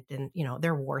her and they didn't, you know,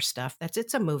 their war stuff.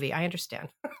 It's a movie. I understand.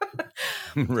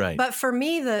 Right. But for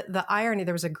me, the irony,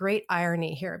 there was a great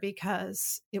irony here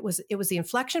because it was the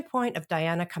inflection point of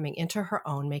Diana coming into her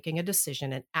own, making a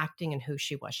decision and acting in who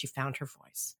she was. She found her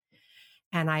voice.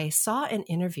 And I saw an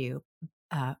interview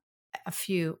after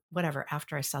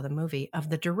I saw the movie of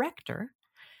the director.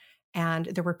 And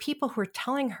there were people who were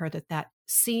telling her that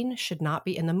scene should not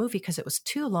be in the movie because it was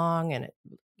too long and it,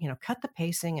 you know, cut the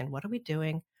pacing and what are we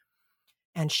doing?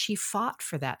 And she fought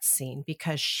for that scene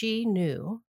because she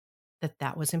knew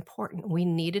that was important. We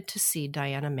needed to see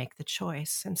Diana make the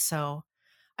choice. And so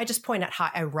I just point out how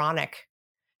ironic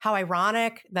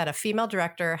that a female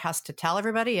director has to tell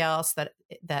everybody else that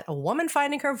a woman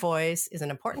finding her voice is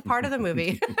an important part of the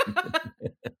movie.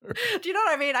 Do you know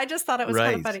what I mean? I just thought it was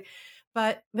kind of funny.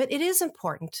 But it is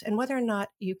important. And whether or not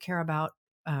you care about,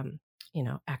 you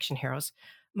know, action heroes,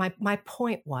 my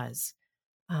point was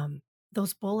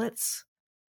those bullets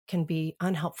can be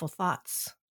unhelpful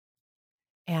thoughts.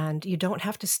 And you don't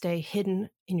have to stay hidden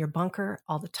in your bunker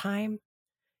all the time.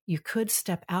 You could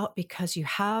step out because you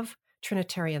have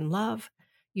Trinitarian love.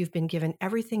 You've been given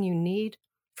everything you need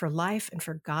for life and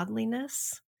for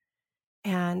godliness.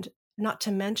 And not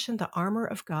to mention the armor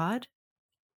of God.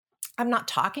 I'm not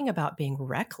talking about being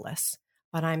reckless,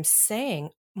 but I'm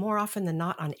saying more often than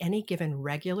not on any given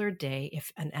regular day,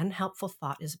 if an unhelpful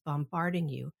thought is bombarding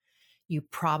you, you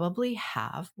probably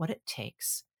have what it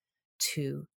takes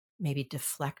to maybe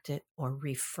deflect it or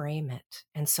reframe it.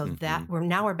 And so that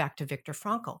we're back to Viktor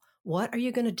Frankl. What are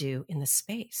you going to do in the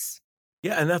space?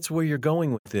 Yeah, and that's where you're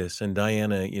going with this. And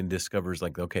Diana discovers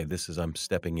like, okay, I'm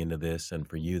stepping into this. And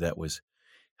for you, that was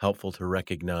helpful to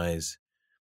recognize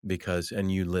because,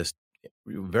 and you list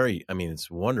it's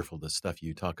wonderful the stuff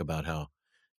you talk about how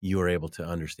you are able to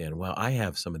understand, well, I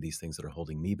have some of these things that are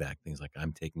holding me back, things like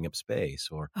I'm taking up space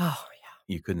or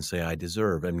you couldn't say I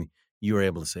deserve. And you were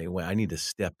able to say, well, I need to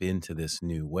step into this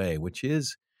new way, which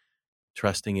is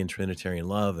trusting in Trinitarian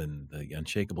love and the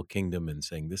unshakable kingdom and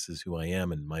saying, this is who I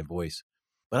am and my voice.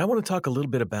 But I want to talk a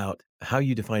little bit about how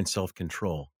you define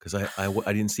self-control because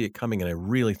I didn't see it coming and I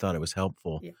really thought it was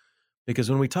helpful. Yeah.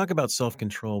 Because when we talk about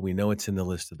self-control, we know it's in the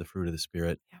list of the fruit of the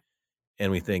Spirit. Yeah.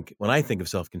 And when I think of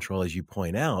self-control, as you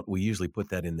point out, we usually put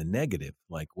that in the negative,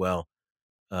 like, well,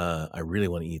 I really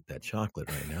want to eat that chocolate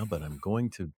right now, but I'm going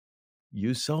to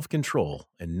use self-control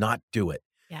and not do it.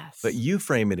 But Yes. you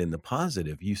frame it in the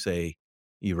positive.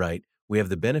 You write, we have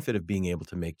the benefit of being able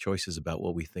to make choices about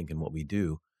what we think and what we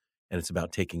do. And it's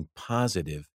about taking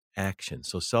positive action.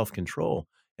 So self-control,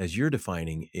 as you're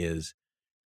defining, is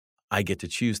I get to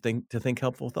choose to think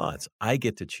helpful thoughts. I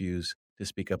get to choose to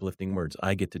speak uplifting words.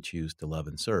 I get to choose to love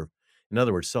and serve. In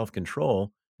other words,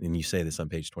 self-control, and you say this on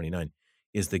page 29,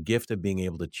 is the gift of being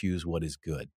able to choose what is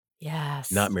good, not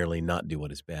Yes. merely not do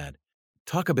what is bad.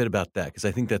 Talk a bit about that, because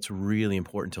I think that's really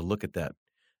important to look at that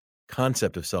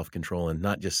concept of self-control and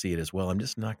not just see it as, well, I'm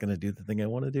just not going to do the thing I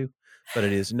want to do, but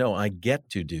it is, no, I get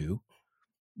to do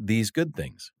these good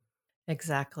things.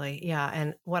 Exactly. Yeah.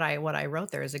 And what I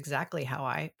wrote there is exactly how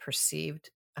I perceived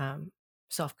um,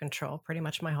 self-control pretty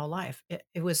much my whole life.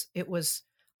 It was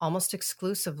almost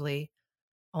exclusively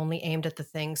only aimed at the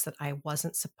things that I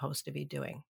wasn't supposed to be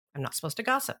doing. I'm not supposed to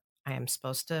gossip. I am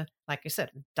supposed to, like you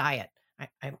said, diet.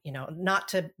 Not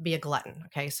to be a glutton.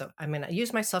 Okay. So I'm going to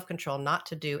use my self control not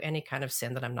to do any kind of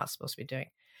sin that I'm not supposed to be doing.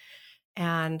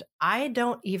 And I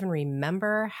don't even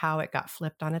remember how it got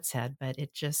flipped on its head, but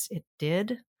it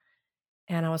did.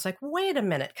 And I was like, wait a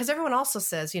minute. Because everyone also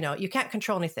says, you can't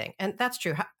control anything. And that's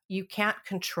true. You can't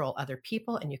control other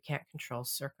people and you can't control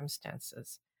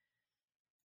circumstances.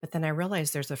 But then I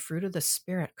realized there's a fruit of the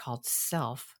spirit called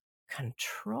self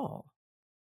control.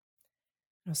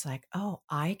 I was like, oh,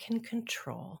 I can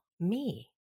control me.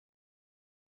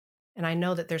 And I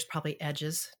know that there's probably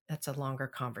edges. That's a longer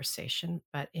conversation.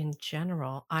 But in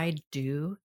general, I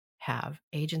do have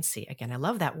agency. Again, I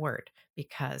love that word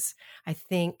because I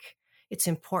think it's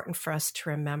important for us to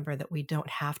remember that we don't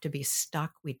have to be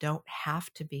stuck. We don't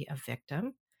have to be a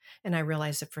victim. And I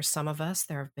realize that for some of us,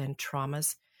 there have been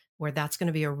traumas where that's going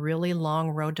to be a really long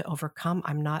road to overcome.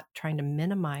 I'm not trying to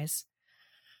minimize.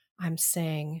 I'm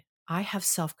saying I have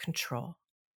self control.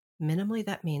 Minimally,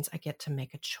 that means I get to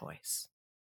make a choice.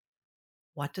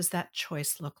 What does that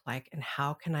choice look like? And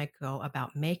how can I go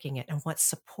about making it? And what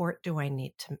support do I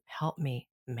need to help me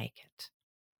make it?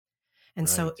 And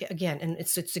so, Right. again, and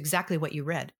it's exactly what you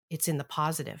read. It's in the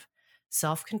positive.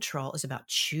 Self control is about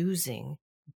choosing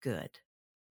good,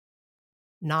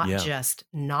 not Yeah. just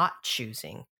not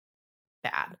choosing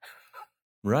bad.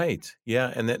 Right.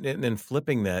 Yeah. And then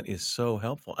flipping that is so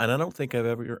helpful. And I don't think I've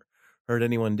ever heard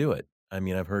anyone do it. I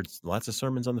mean, I've heard lots of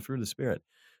sermons on the fruit of the Spirit,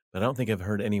 but I don't think I've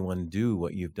heard anyone do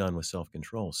what you've done with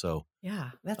self-control. So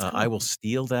Yeah, that's I cool. will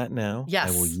steal that now.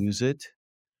 I will Yes. use it,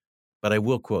 but I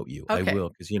will quote you. I Okay. will,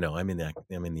 because I'm in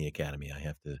the academy. I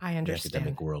have to, I the academic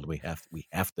understand. world. We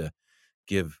have to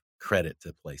give credit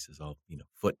to places.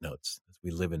 Footnotes. We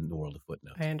live in the world of I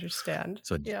footnotes. understand.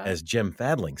 So Yeah. as Jim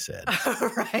Fadling said,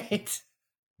 Right.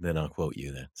 then I'll quote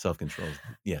you that self-control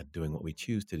is, doing what we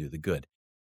choose to do, the good.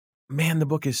 Man, the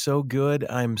book is so good.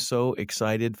 I'm so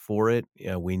excited for it.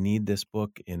 We need this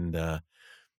book, and I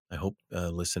hope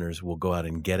listeners will go out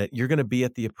and get it. You're going to be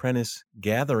at the Apprentice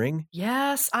Gathering.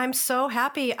 Yes, I'm so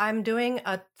happy. I'm doing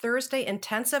a Thursday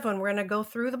intensive and we're going to go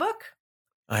through the book.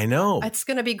 I know. It's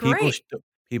going to be People great.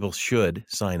 people should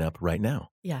sign up right now.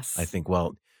 I Yes. think,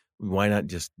 well, why not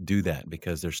just do that?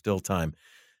 Because there's still time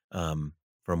from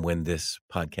when this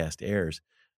podcast airs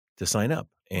to sign up.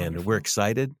 And we're Wonderful.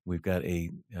 excited. We've got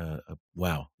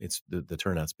wow, it's the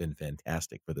turnout's been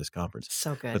fantastic for this conference.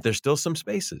 So good. But there's still some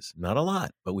spaces, not a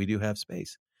lot, but we do have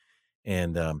space.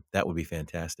 And that would be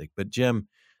fantastic. But Jim,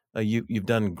 you've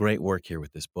done great work here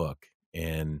with this book,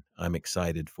 and I'm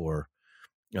excited for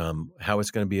how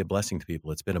it's going to be a blessing to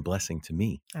people. It's been a blessing to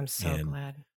me. I'm so And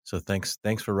glad. so thanks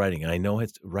for writing. I know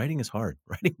writing is hard.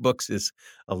 Writing books is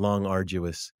a long,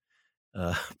 arduous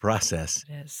process.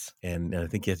 It is. And I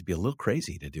think you have to be a little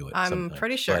crazy to do it I'm sometimes.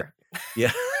 pretty But sure.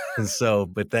 yeah.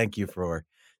 But thank you for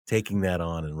taking that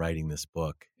on and writing this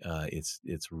book. It's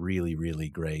really, really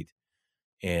great.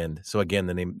 And so again,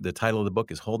 the title of the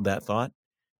book is Hold That Thought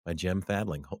by Jem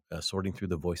Fadling, Sorting Through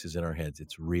the Voices in Our Heads.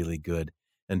 It's really good.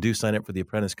 And do sign up for the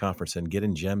Apprentice Conference and get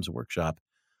in Jem's workshop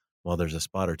while there's a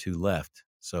spot or two left.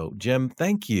 So Jem,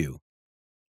 thank you.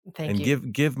 Thank And you.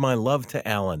 give my love to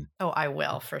Alan. Oh, I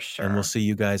will for sure. And we'll see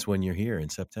you guys when you're here in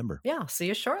September. Yeah, see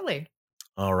you shortly.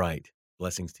 All right.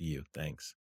 Blessings to you.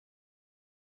 Thanks.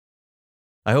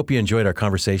 I hope you enjoyed our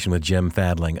conversation with Jem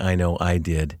Fadling. I know I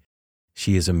did.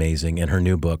 She is amazing, and her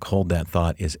new book, Hold That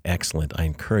Thought, is excellent. I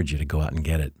encourage you to go out and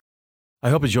get it. I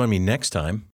hope you join me next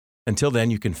time. Until then,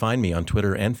 you can find me on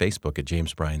Twitter and Facebook at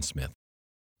James Bryan Smith.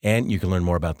 And you can learn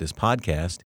more about this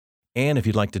podcast. And if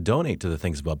you'd like to donate to the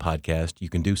Things Above podcast, you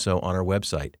can do so on our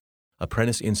website,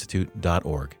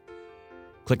 apprenticeinstitute.org.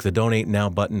 Click the Donate Now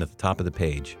button at the top of the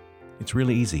page. It's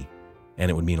really easy, and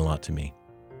it would mean a lot to me.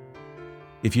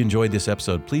 If you enjoyed this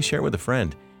episode, please share with a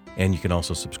friend, and you can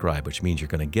also subscribe, which means you're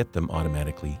going to get them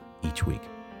automatically each week.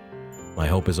 My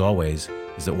hope, as always,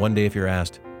 is that one day if you're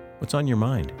asked, what's on your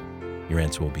mind? Your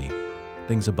answer will be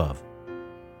things above.